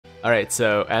Alright,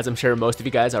 so as I'm sure most of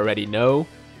you guys already know,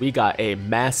 we got a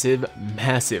massive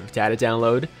data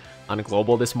download on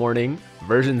Global this morning.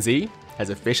 Version Z has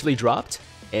officially dropped,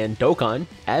 and Dokkan,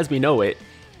 as we know it,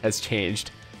 has changed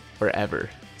forever.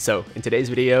 So in today's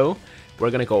video,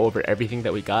 we're gonna go over everything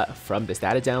that we got from this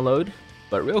data download.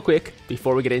 But real quick,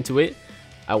 before we get into it,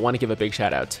 I want to give a big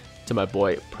shout out to my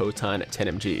boy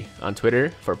Proton10mg on Twitter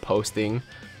for posting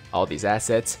all these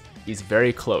assets. He's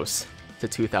very close to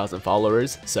 2,000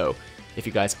 followers, so if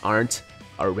you guys aren't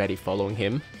already following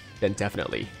him, then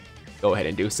definitely go ahead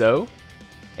and do so.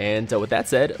 And with that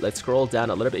said, let's scroll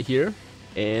down a little bit here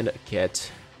and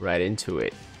get right into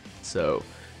it. So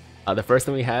the first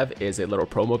thing we have is a little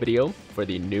promo video for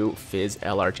the new Fizz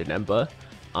LR Janemba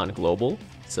on Global.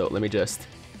 So let me just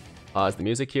pause the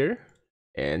music here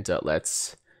and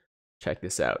let's check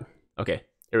this out. Okay,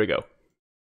 here we go.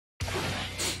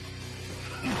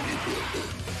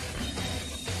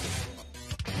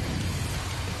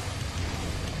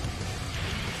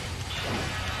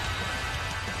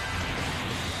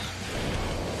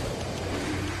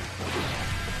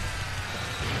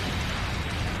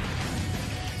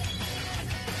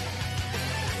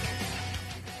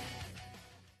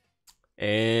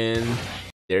 And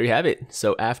there you have it.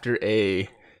 So after a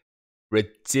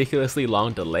ridiculously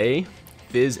long delay,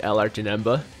 Fizz LR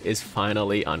Janemba is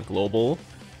finally on Global.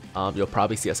 You'll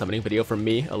probably see a summoning video from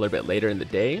me a little bit later in the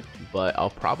day, but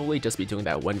I'll probably just be doing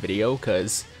that one video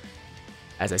because,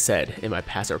 as I said in my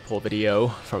passer pull video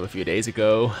from a few days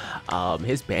ago,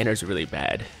 his banner's really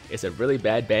bad. It's a really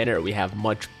bad banner. We have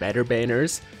much better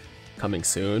banners coming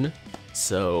soon.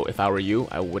 So if I were you,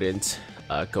 I wouldn't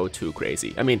go too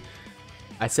crazy. I mean,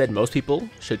 I said most people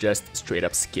should just straight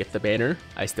up skip the banner.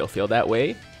 I still feel that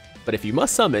way. But if you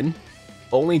must summon,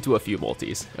 only do a few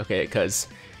multis, okay? Because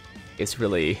it's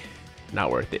really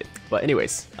not worth it. But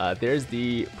anyways, there's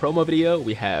the promo video.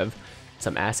 We have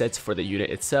some assets for the unit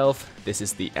itself. This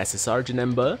is the SSR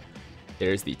Janemba.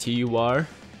 There's the TUR,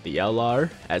 the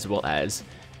LR, as well as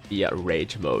the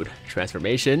Rage Mode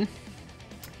transformation.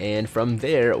 And from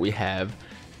there, we have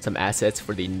some assets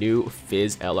for the new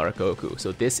Fizz LR Goku.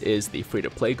 So this is the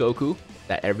free-to-play Goku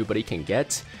that everybody can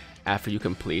get after you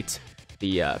complete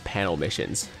the panel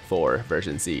missions for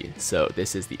version Z. So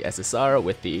this is the SSR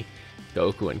with the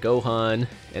Goku and Gohan,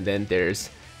 and then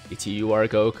there's the TUR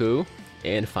Goku,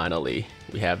 and finally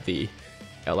we have the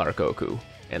LR Goku.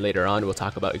 And later on we'll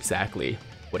talk about exactly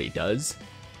what he does.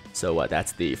 So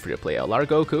that's the free-to-play LR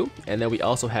Goku, and then we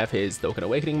also have his Dokkan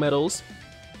Awakening medals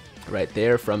right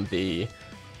there from the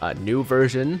new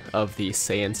version of the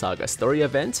Saiyan Saga story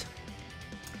event.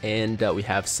 And we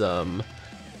have some,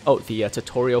 the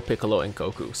tutorial Piccolo and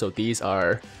Goku. So these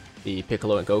are the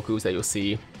Piccolo and Gokus that you'll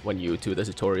see when you do the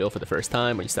tutorial for the first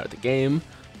time, when you start the game.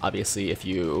 Obviously, if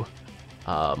you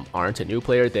aren't a new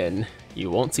player, then you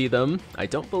won't see them. I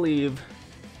don't believe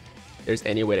there's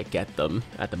any way to get them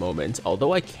at the moment,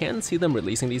 although I can see them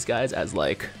releasing these guys as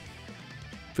like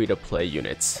free-to-play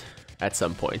units at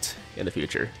some point in the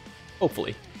future,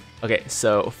 hopefully. Okay,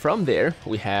 so from there,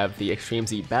 we have the Extreme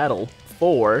Z battle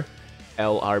for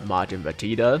LR Majin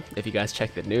Vegeta. If you guys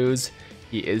check the news,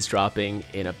 he is dropping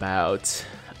in about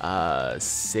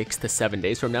 6 to 7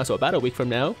 days from now, so about a week from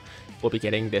now, we'll be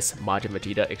getting this Majin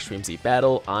Vegeta Extreme Z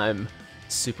battle. I'm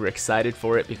super excited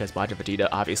for it because Majin Vegeta,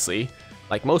 obviously,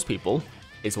 like most people,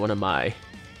 is one of my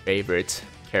favorite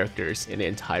characters in the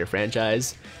entire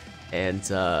franchise, and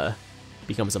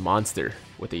becomes a monster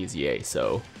with the EZA,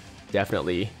 so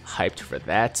definitely hyped for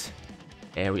that.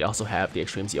 And we also have the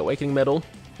Extreme Z Awakening medal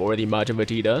for the Majin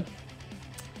Vegeta.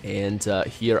 And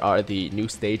here are the new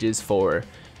stages for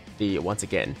the, once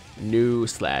again, new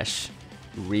slash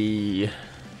revamped,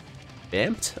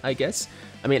 I guess.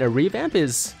 I mean, a revamp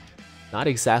is not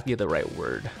exactly the right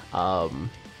word.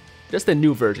 Just a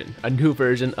new version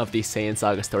of the Saiyan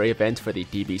Saga story event for the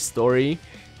DB story.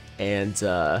 And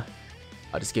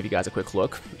I'll just give you guys a quick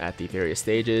look at the various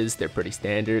stages. They're pretty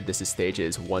standard. This is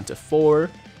stages 1 to 4.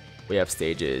 We have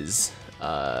stages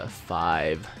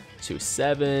 5 to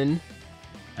 7,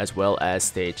 as well as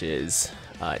stages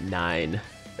 9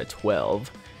 to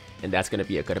 12. And that's going to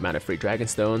be a good amount of free Dragon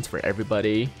Stones for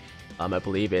everybody. I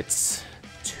believe it's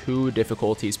 2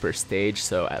 difficulties per stage,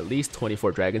 so at least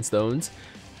 24 Dragon Stones,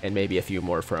 and maybe a few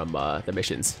more from the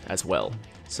missions as well.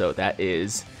 So that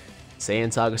is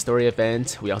Saiyan Saga story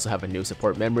event. We also have a new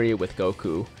support memory with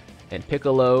Goku and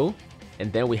Piccolo,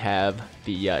 and then we have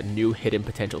the new hidden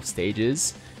potential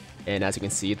stages. And as you can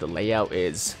see, the layout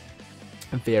is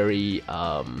very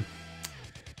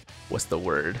what's the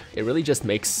word? It really just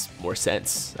makes more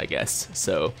sense, I guess.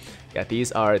 So yeah,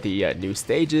 these are the new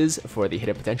stages for the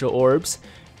hidden potential orbs.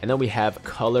 And then we have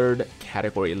colored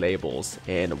category labels,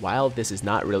 and while this is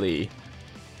not really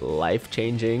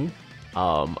life-changing,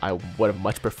 I would have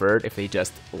much preferred if they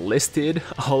just listed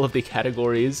all of the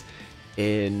categories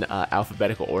in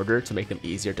alphabetical order to make them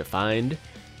easier to find.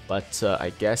 But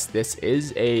I guess this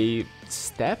is a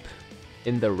step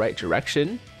in the right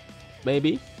direction,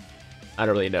 maybe? I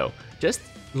don't really know. Just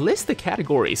list the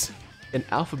categories in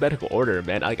alphabetical order,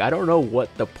 man. Like, I don't know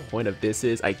what the point of this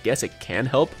is. I guess it can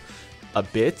help a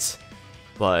bit,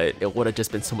 but it would have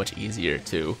just been so much easier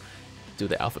to do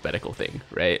the alphabetical thing,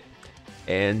 right?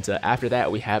 And after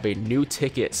that, we have a new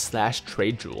ticket /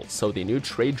 trade jewel. So the new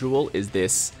trade jewel is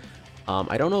this,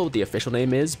 I don't know what the official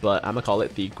name is, but I'm gonna call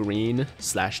it the green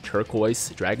 /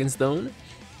 turquoise dragonstone.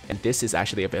 And this is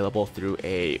actually available through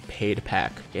a paid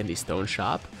pack in the stone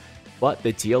shop, but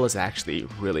the deal is actually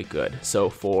really good. So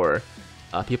for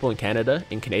people in Canada,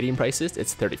 in Canadian prices,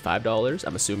 it's $35.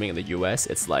 I'm assuming in the US,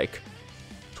 it's like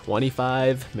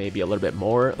 25, maybe a little bit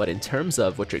more. But in terms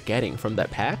of what you're getting from that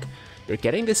pack, you're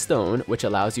getting this stone, which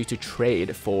allows you to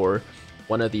trade for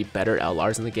one of the better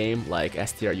LRs in the game, like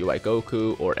STR UI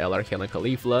Goku or LR Killer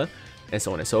Caulifla, and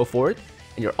so on and so forth.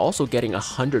 And you're also getting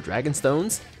 100 Dragon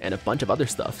Stones and a bunch of other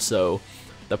stuff. So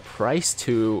the price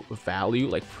to value,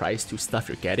 like price to stuff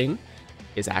you're getting,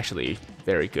 is actually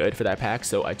very good for that pack.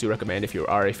 So I do recommend, if you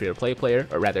are a free-to-play player,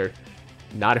 or rather,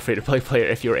 not a free-to-play player,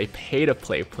 if you're a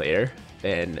pay-to-play player,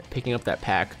 then picking up that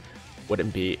pack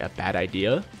wouldn't be a bad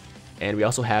idea. And we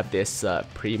also have this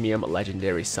premium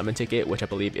legendary summon ticket, which I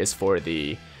believe is for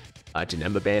the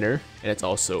Janemba banner, and it's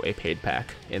also a paid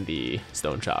pack in the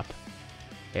stone shop.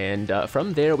 And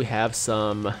from there we have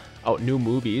some new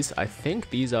movies. I think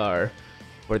these are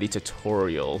for the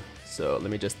tutorial. So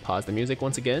let me just pause the music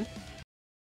once again,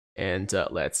 and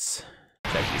let's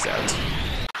check these out.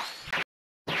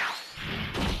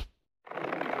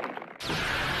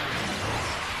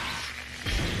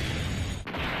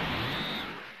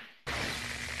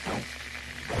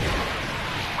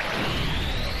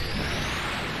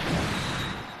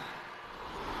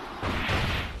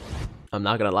 I'm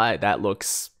not gonna lie, that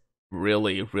looks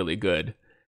really, really good.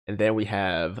 And then we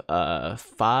have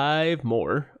 5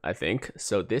 more, I think.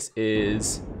 So this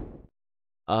is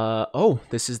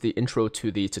this is the intro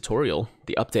to the tutorial,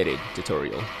 the updated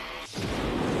tutorial.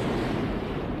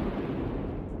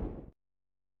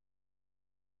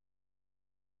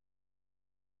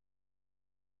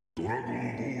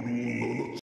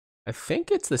 I think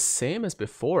it's the same as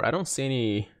before. I don't see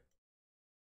any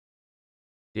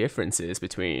differences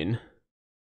between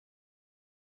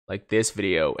like this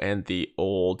video and the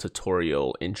old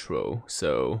tutorial intro.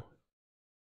 So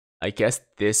I guess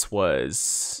this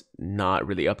was not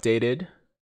really updated,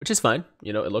 which is fine.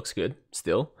 You know, it looks good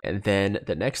still. And then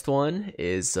the next one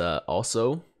is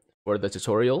also for the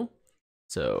tutorial.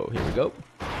 So here we go.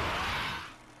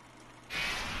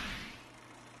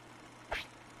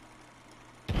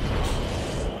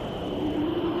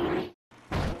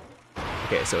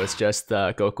 Okay, so it's just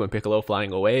Goku and Piccolo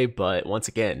flying away, but once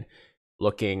again,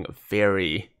 looking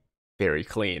very, very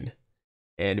clean.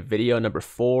 And video number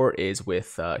 4 is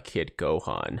with Kid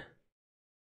Gohan.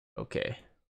 Okay.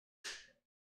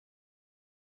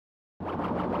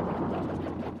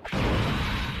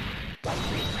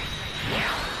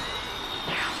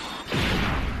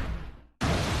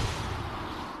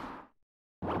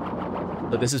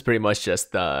 So this is pretty much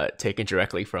just taken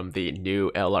directly from the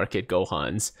new LR Kid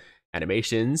Gohan's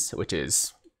animations, which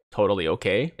is totally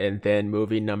okay. And then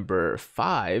movie number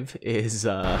 5 is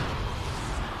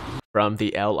from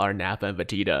the LR Nappa and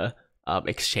Vegeta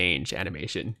exchange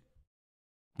animation.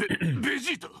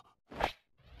 Vegeta!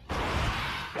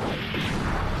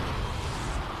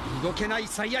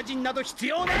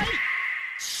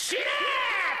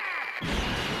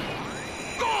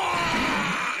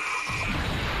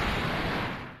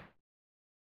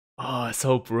 Oh, it's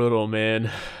so brutal, man.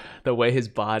 The way his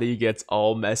body gets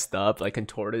all messed up, like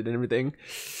contorted and everything.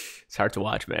 It's hard to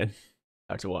watch, man.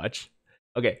 Hard to watch.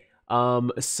 Okay,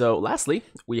 so lastly,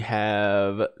 we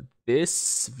have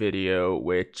this video,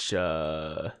 which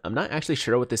I'm not actually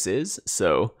sure what this is,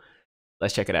 so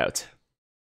let's check it out.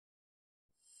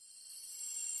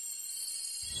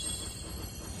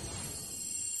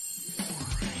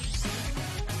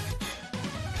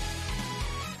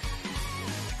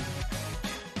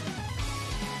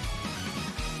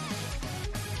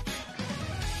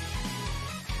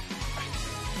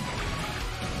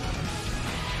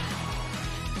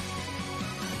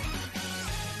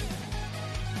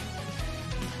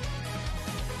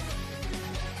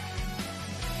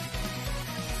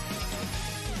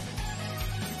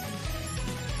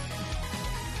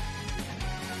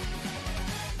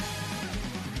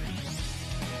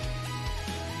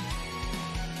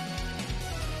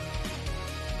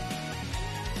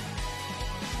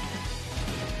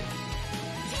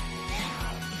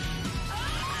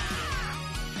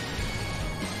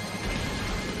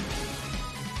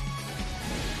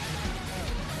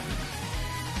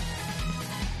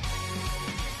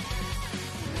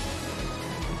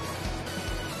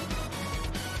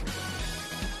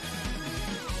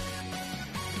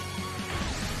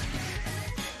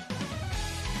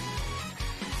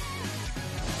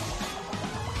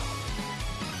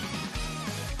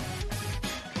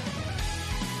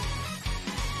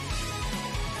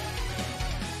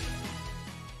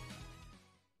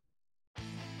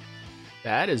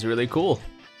 That is really cool.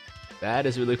 That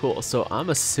is really cool. So I'm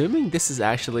assuming this is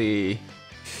actually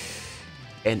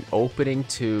an opening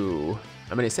to...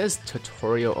 I mean, it says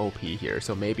tutorial OP here,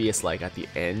 so maybe it's like at the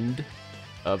end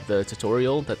of the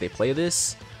tutorial that they play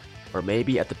this, or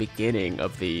maybe at the beginning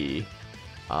of the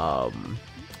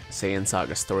Saiyan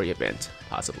Saga story event,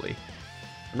 possibly.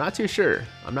 I'm not too sure.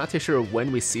 I'm not too sure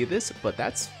when we see this, but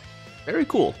that's very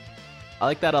cool. I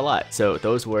like that a lot. So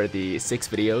those were the 6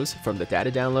 videos from the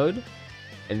data download.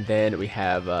 And then we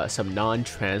have some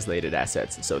non-translated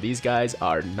assets. So these guys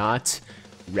are not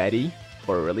ready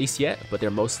for release yet, but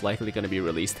they're most likely going to be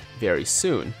released very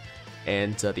soon.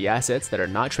 And the assets that are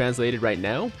not translated right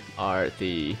now are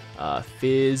the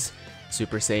Fizz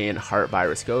Super Saiyan Heart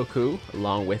Virus Goku,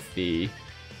 along with the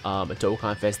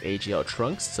Dokkan Fest AGL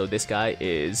Trunks. So this guy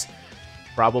is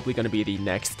probably going to be the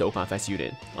next Dokkan Fest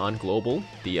unit on Global.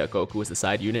 The Goku is the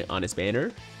side unit on his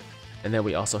banner. And then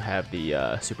we also have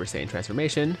the Super Saiyan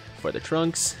transformation for the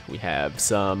Trunks. We have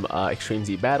some Extreme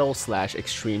Z Battle /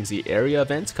 Extreme Z Area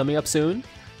events coming up soon.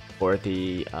 For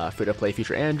the free-to-play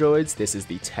future androids, this is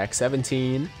the Tech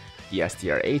 17, the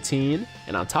SDR 18,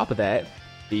 and on top of that,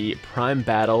 the Prime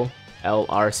Battle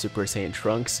LR Super Saiyan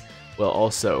Trunks will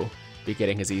also be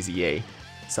getting his EZA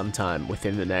sometime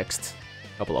within the next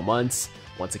couple of months.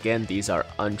 Once again, these are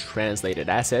untranslated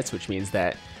assets, which means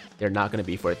that they're not going to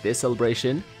be for this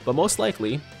celebration, but most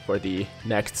likely for the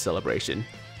next celebration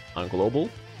on Global.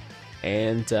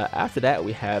 And after that,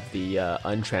 we have the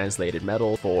untranslated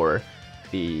medal for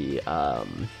the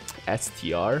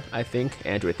STR, I think,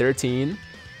 Android 13,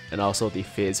 and also the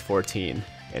Fizz 14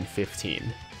 and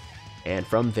 15. And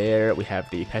from there, we have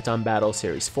the Peton Battle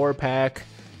Series 4 pack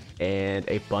and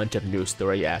a bunch of new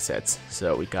story assets.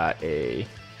 So we got a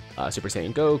Super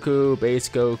Saiyan Goku, Base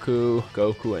Goku,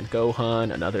 Goku and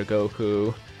Gohan, another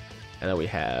Goku, and then we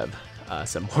have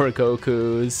some more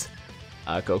Gokus,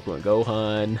 Goku and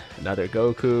Gohan, another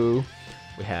Goku.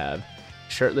 We have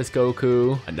Shirtless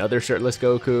Goku, another Shirtless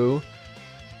Goku.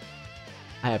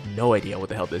 I have no idea what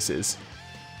the hell this is.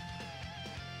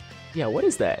 Yeah, what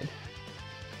is that?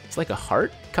 It's like a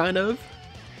heart, kind of?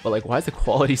 But like, why is the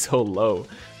quality so low?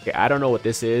 Okay, I don't know what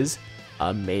this is.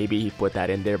 Maybe he put that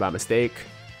in there by mistake.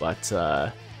 But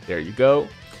there you go.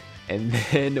 And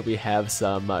then we have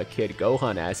some Kid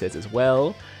Gohan assets as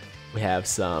well. We have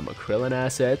some Krillin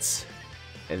assets.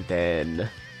 And then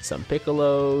some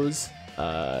Piccolos,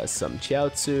 some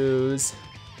Chiaotzus.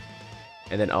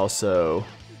 And then also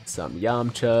some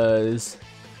Yamchas,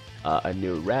 a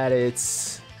new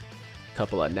Raditz, a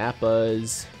couple of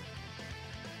Nappas,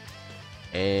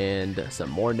 and some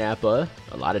more Nappa,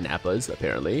 a lot of Nappas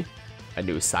apparently, a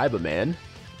new Cyberman,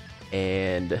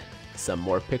 and some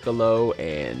more Piccolo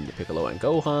and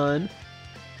Gohan,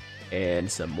 and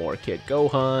some more Kid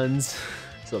Gohans.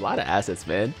 So a lot of assets,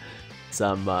 man.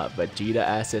 Some Vegeta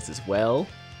assets as well,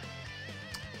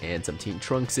 and some Team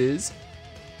Trunkses,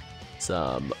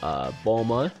 some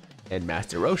Bulma and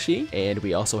Master Roshi, and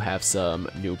we also have some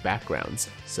new backgrounds.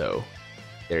 So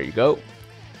there you go.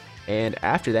 And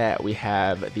after that, we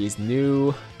have these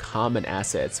new common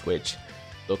assets, which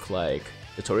look like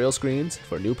tutorial screens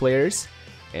for new players,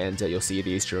 and you'll see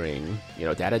these during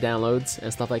data downloads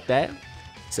and stuff like that.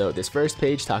 So this first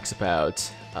page talks about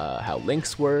how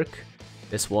links work.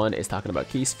 This one is talking about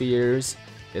key spheres.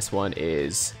 This one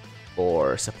is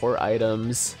for support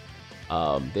items.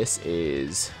 This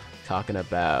is talking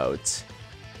about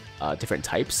different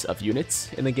types of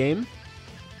units in the game.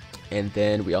 And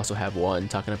then we also have one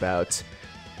talking about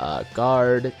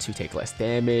guard to take less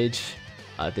damage.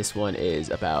 This one is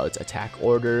about attack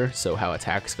order, so how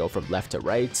attacks go from left to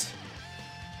right.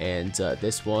 And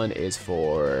this one is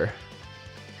for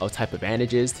type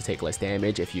advantages to take less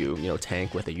damage if you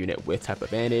tank with a unit with type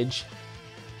advantage.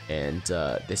 And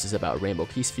this is about rainbow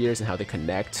key spheres and how they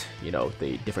connect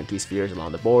the different key spheres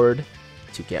along the board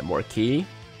to get more key.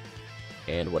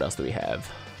 And what else do we have?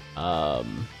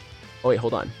 Oh wait,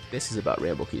 hold on. This is about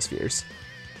rainbow key spheres.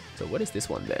 So what is this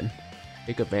one then?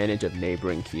 Take advantage of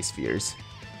neighboring key spheres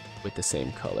with the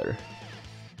same color.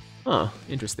 Huh,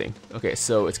 interesting. Okay,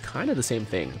 so it's kind of the same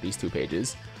thing, these two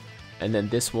pages. And then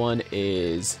this one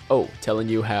is, telling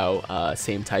you how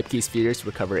same type key spheres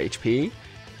recover HP,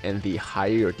 and the higher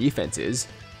your defense is,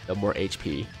 the more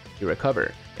HP you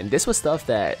recover. And this was stuff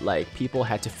that like people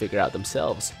had to figure out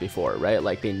themselves before, right?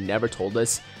 Like they never told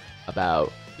us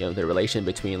about the relation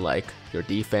between like your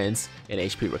defense and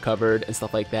HP recovered and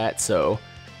stuff like that. So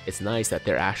it's nice that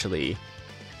they're actually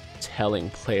telling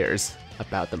players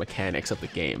about the mechanics of the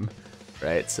game,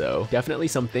 right? So definitely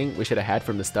something we should have had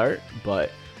from the start, but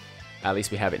at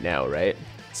least we have it now, right?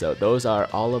 So those are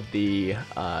all of the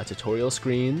tutorial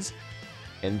screens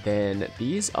And then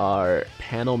these are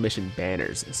panel mission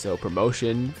banners. So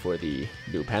promotion for the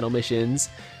new panel missions.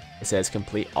 It says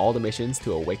complete all the missions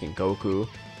to awaken Goku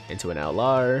into an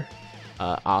LR.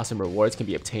 Awesome rewards can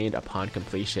be obtained upon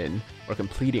completion or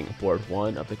completing Board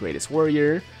 1 of the Greatest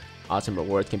Warrior. Awesome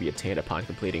rewards can be obtained upon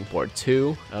completing Board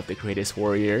 2 of the Greatest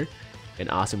Warrior. And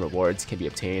awesome rewards can be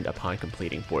obtained upon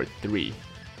completing Board 3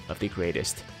 of the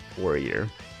Greatest Warrior.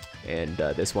 And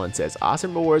this one says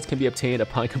awesome rewards can be obtained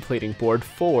upon completing Board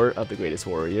 4 of the Greatest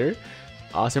Warrior.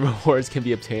 Awesome rewards can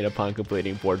be obtained upon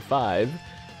completing Board 5.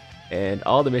 And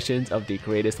all the missions of the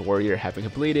Greatest Warrior have been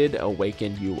completed.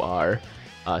 Awaken you are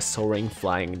Soaring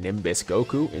Flying Nimbus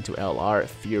Goku into LR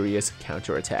Furious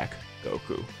Counterattack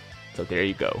Goku. So there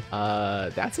you go.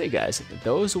 That's it, guys.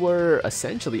 Those were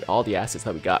essentially all the assets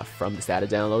that we got from the data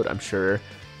download. I'm sure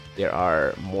there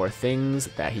are more things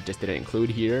that he just didn't include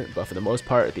here, but for the most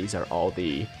part, these are all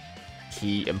the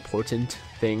key important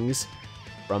things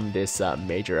from this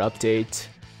major update.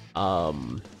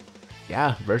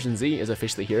 Yeah, version Z is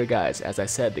officially here, guys. As I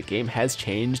said, the game has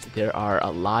changed. There are a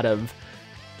lot of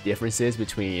differences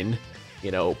between,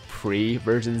 you know,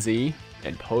 pre-version Z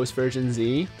and post-version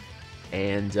Z,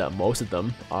 and most of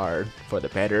them are for the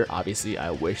better. Obviously,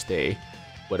 I wish they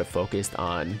would have focused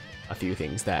on a few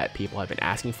things that people have been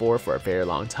asking for a very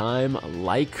long time,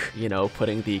 like, you know,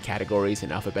 putting the categories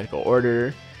in alphabetical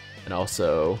order, and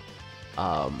also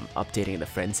updating the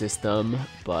friend system,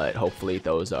 but hopefully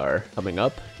those are coming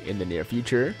up in the near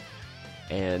future.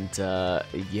 And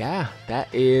yeah,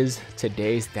 that is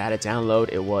today's data download.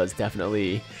 It was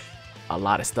definitely a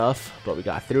lot of stuff, but we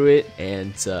got through it.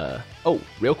 And oh,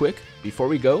 real quick, before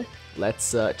we go,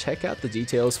 let's check out the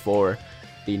details for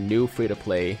the new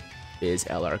free-to-play Biz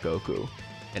LR Goku.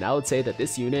 And I would say that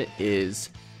this unit is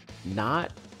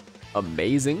not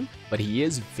amazing, but he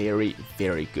is very,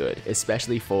 very good,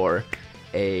 especially for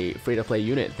a free-to-play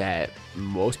unit that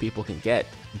most people can get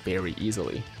very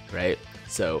easily, right?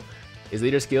 So his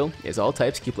leader skill is all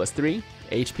types Q+3,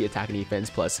 HP attack and defense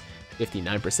plus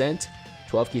 59%,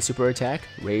 12 key super attack,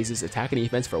 raises attack and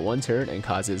defense for 1 turn and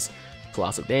causes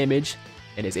colossal damage,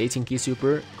 and his 18 key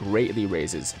super greatly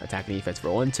raises attack and defense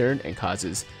for 1 turn and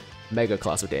causes mega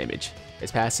colossal damage.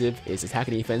 His passive is attack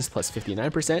and defense plus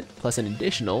 59%, plus an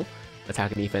additional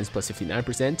attack and defense plus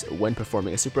 59% when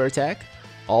performing a super attack.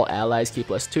 All allies key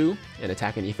 +2 and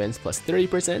attack and defense plus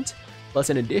 30%, plus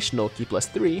an additional key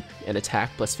 +3 and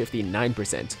attack plus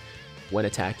 59% when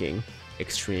attacking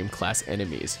extreme class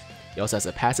enemies. He also has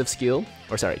a passive skill,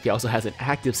 or sorry, he also has an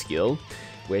active skill,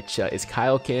 which is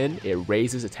Kaioken. It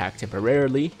raises attack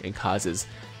temporarily and causes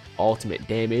ultimate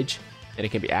damage, and it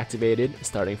can be activated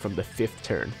starting from the 5th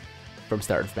turn, from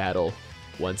start of battle,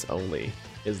 once only.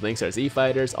 His links are Z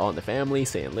Fighters, All in the Family,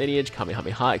 Saiyan Lineage,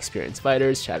 Kamehameha, Experienced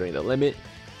Fighters, Shattering the Limit,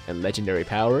 and Legendary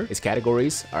Power. His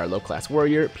categories are Low Class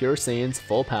Warrior, Pure Saiyans,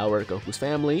 Full Power, Goku's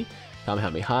Family,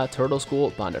 Kamehameha, Turtle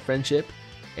School, Bond of Friendship,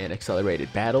 and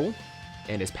Accelerated Battle.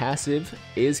 And his passive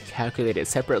is calculated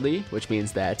separately, which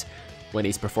means that when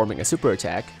he's performing a super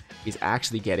attack, he's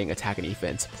actually getting attack and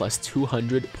defense plus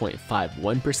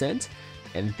 200.51%,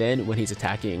 and then when he's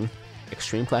attacking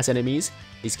extreme class enemies,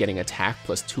 he's getting attack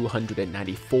plus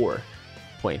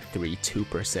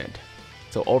 294.32%.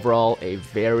 So overall, a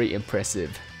very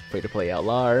impressive free-to-play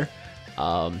LR.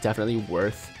 Definitely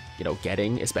worth, you know,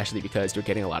 getting, especially because you're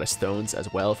getting a lot of stones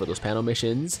as well for those panel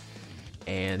missions.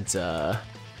 And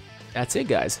that's it,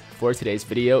 guys, for today's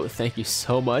video. Thank you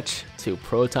so much to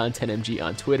Proton10mg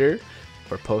on Twitter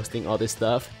for posting all this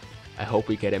stuff. I hope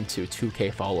we get him to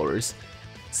 2K followers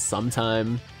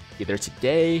sometime, either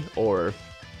today or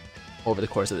over the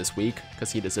course of this week,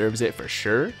 because he deserves it for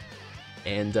sure.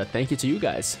 And thank you to you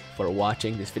guys for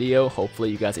watching this video.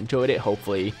 Hopefully you guys enjoyed it.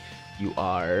 Hopefully you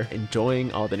are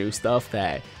enjoying all the new stuff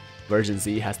that version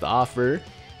Z has to offer.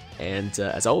 And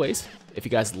as always, if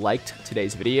you guys liked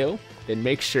today's video, then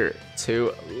make sure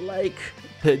to like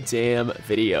the damn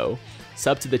video.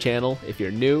 Sub to the channel if you're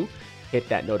new. Hit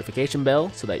that notification bell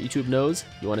so that YouTube knows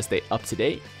you want to stay up to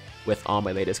date with all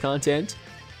my latest content.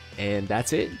 And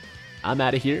that's it. I'm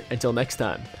out of here. Until next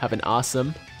time, have an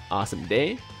awesome, awesome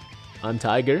day. I'm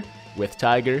Tiger with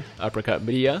Tiger Uppercut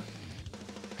Media,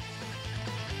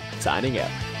 signing out.